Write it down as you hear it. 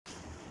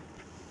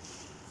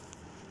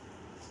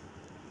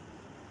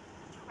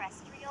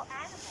little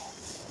animals.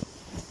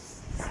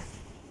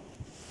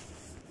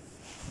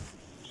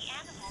 The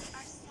animals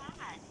are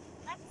sad.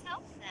 Let's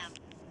help them.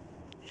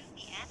 Move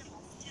the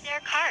animals to their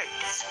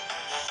carts.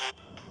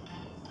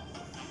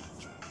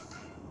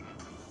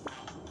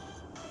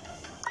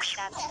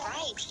 That's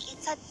right,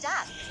 it's a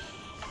duck.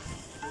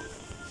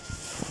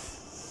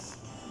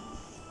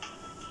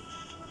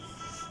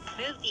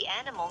 Move the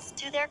animals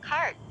to their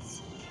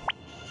carts.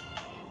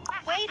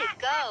 Way to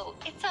go,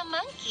 it's a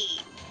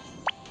monkey.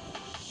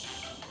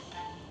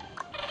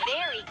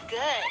 Very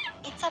good,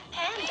 it's a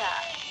panda.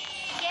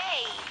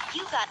 Yay,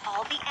 you got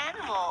all the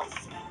animals.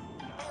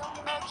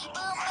 Boom boogie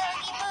boom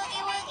boogie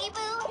boogie woogie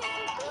boo.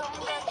 Boom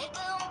boogie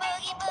boom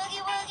boogie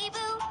boogie woogie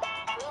boo.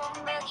 Boom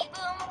boogie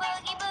boom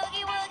boogie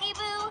boogie woogie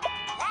boo.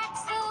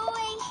 That's the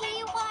way he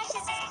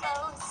washes his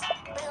clothes.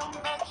 Boom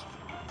boogie.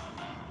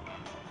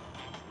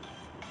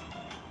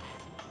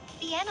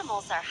 The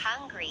animals are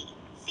hungry.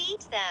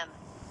 Feed them.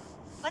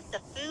 Put the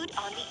food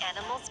on the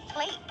animal's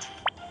plate.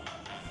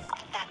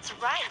 That's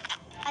right.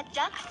 A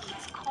duck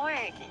eats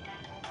corn.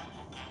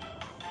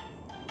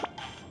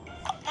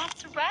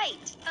 That's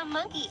right. A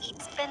monkey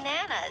eats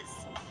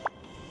bananas.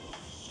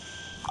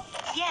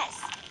 Yes,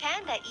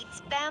 panda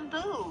eats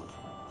bamboo.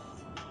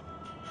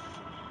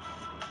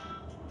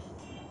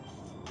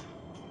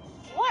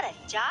 What a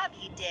job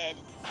you did.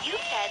 You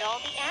fed all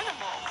the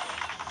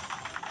animals.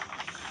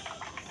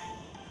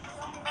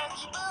 Boom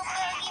boogie boom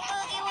boogie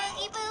boogie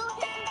woogie boo.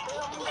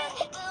 Boom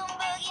boogie boom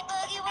boogie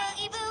boogie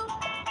woogie boo.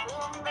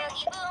 Boom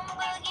boogie boom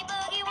boogie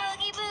boogie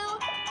woogie boo.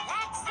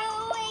 That's the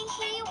way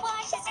he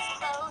washes his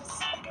clothes.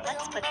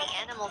 Let's put the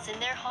animals in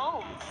their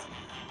homes.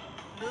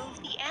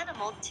 Move the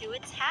animal to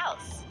its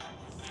house.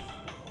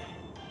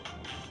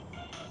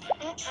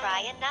 And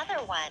try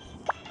another one.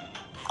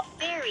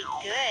 Very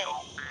good.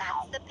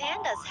 That's the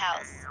panda's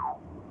house.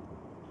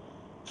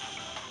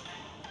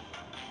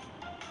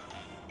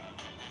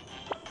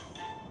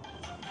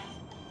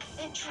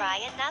 And try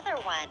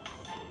another one.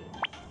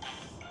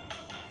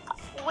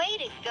 Way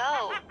to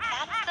go!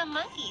 That's the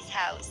monkey's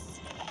house.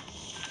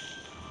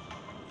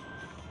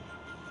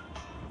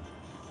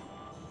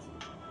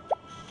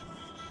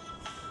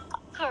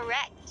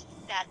 Correct.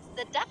 That's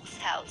the duck's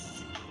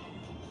house.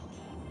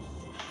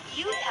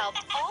 You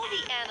helped all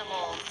the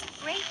animals.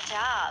 Great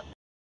job.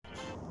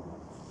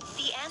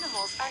 The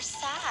animals are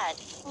sad.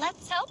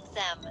 Let's help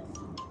them.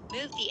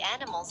 Move the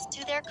animals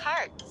to their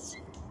carts.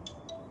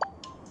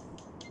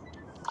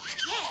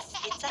 Yes,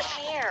 it's a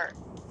hare.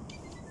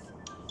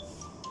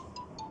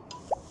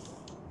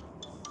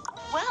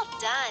 Well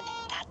done.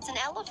 That's an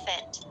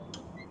elephant.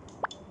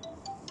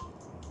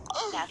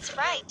 That's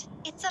right.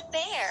 It's a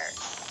bear.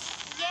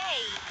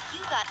 Yay!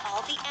 You got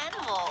all the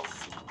animals.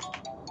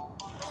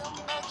 Boom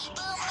boogie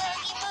boom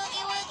boogie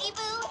boogie woogie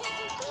boo.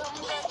 Boom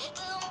boogie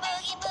boom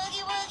boogie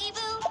boogie woogie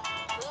boo.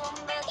 Boom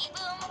boogie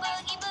boom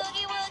boogie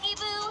boogie woogie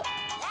boo.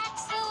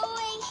 That's the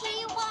way he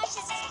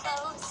washes his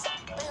clothes.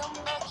 Boom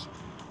boogie.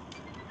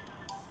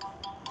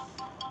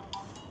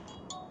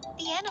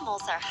 The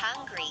animals are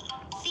hungry.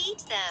 Feed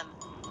them.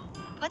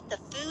 Put the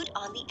food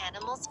on the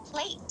animal's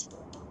plate.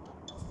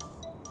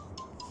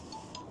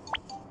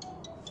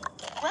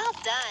 Well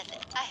done.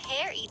 A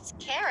hare eats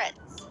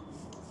carrots.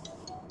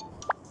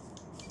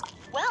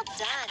 Well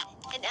done.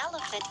 An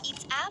elephant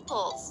eats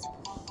apples.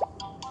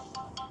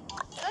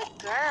 Good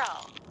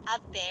girl. A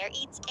bear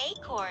eats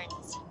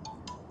acorns.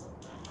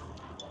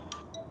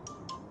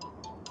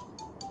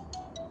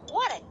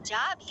 What a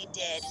job you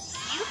did.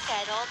 You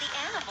fed all the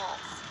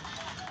animals.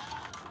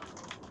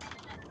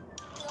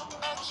 Boom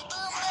boogie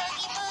boom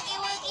boogie boogie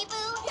woogie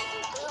boo.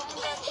 Boom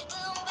boogie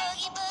boom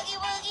boogie boogie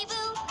woogie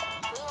boo.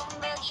 Boom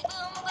boogie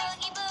boom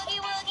boogie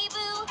boogie woogie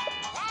boo.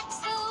 That's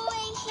the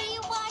way he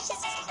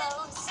washes his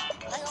clothes.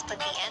 Let's put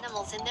the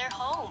animals in their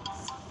homes.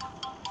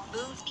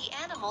 Move the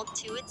animal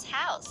to its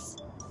house.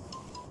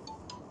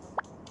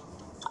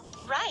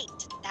 Right,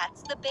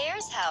 that's the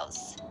bear's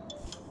house.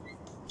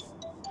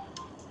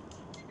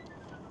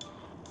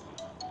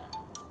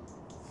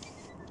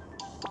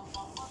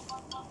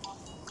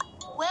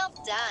 Well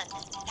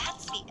done.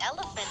 That's the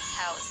elephant's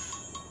house.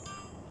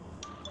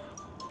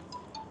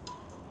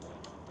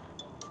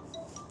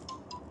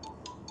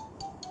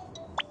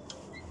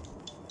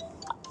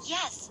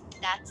 Yes,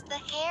 that's the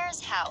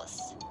hare's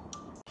house.